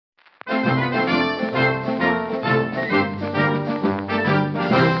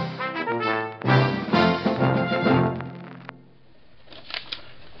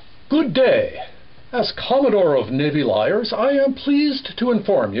Good day. As Commodore of Navy Lyres, I am pleased to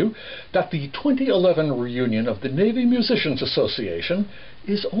inform you that the 2011 reunion of the Navy Musicians Association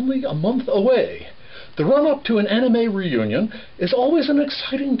is only a month away. The run-up to an anime reunion is always an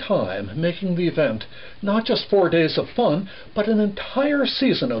exciting time, making the event not just 4 days of fun, but an entire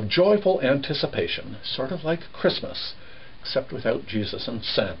season of joyful anticipation, sort of like Christmas, except without Jesus and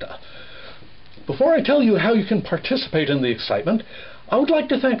Santa. Before I tell you how you can participate in the excitement, I would like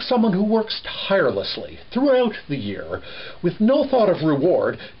to thank someone who works tirelessly throughout the year with no thought of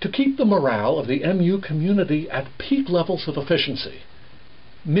reward to keep the morale of the MU community at peak levels of efficiency.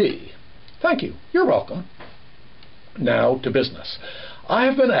 Me. Thank you. You're welcome. Now to business. I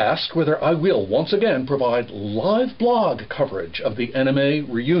have been asked whether I will once again provide live blog coverage of the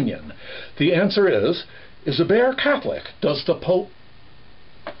anime reunion. The answer is a bear Catholic? Does the Pope...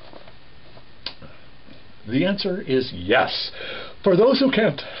 The answer is yes. For those who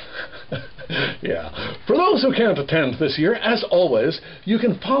can't For those who can't attend this year, as always, you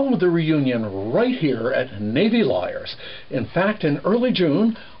can follow the reunion right here at Navy Lyres. In fact, in early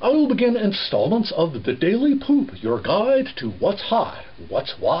June, I will begin installments of The Daily Poop, your guide to what's hot,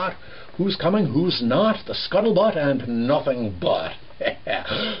 what's what, who's coming, who's not, the scuttlebutt, and nothing but.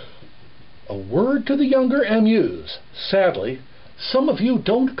 A word to the younger MUs. Sadly, some of you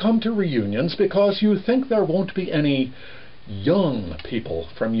don't come to reunions because you think there won't be any young people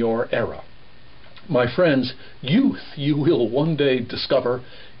from your era. My friends, youth, you will one day discover,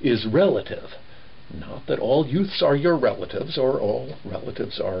 is relative. Not that all youths are your relatives, or all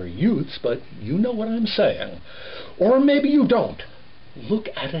relatives are youths, but you know what I'm saying. Or maybe you don't. Look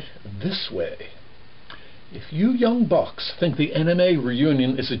at it this way. If you young bucks think the anime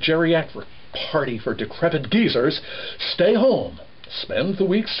reunion is a geriatric party for decrepit geezers, stay home. Spend the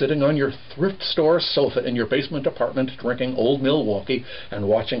week sitting on your thrift store sofa in your basement apartment drinking Old Milwaukee and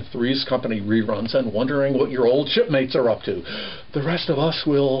watching Three's Company reruns and wondering what your old shipmates are up to. The rest of us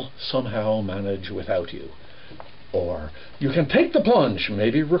will somehow manage without you. Or you can take the plunge,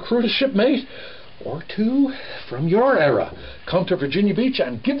 maybe recruit a shipmate or two from your era. Come to Virginia Beach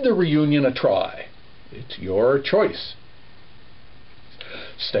and give the reunion a try. It's your choice.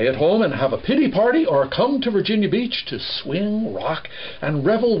 Stay at home and have a pity party, or come to Virginia Beach to swing, rock, and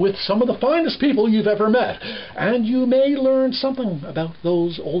revel with some of the finest people you've ever met. And you may learn something about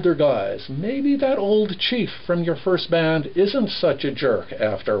those older guys. Maybe that old chief from your first band isn't such a jerk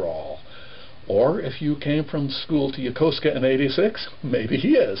after all. Or if you came from school to Yokosuka in '86, maybe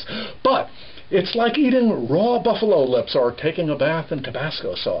he is. But it's like eating raw buffalo lips or taking a bath in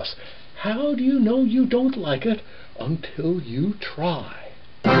Tabasco sauce. How do you know you don't like it until you try?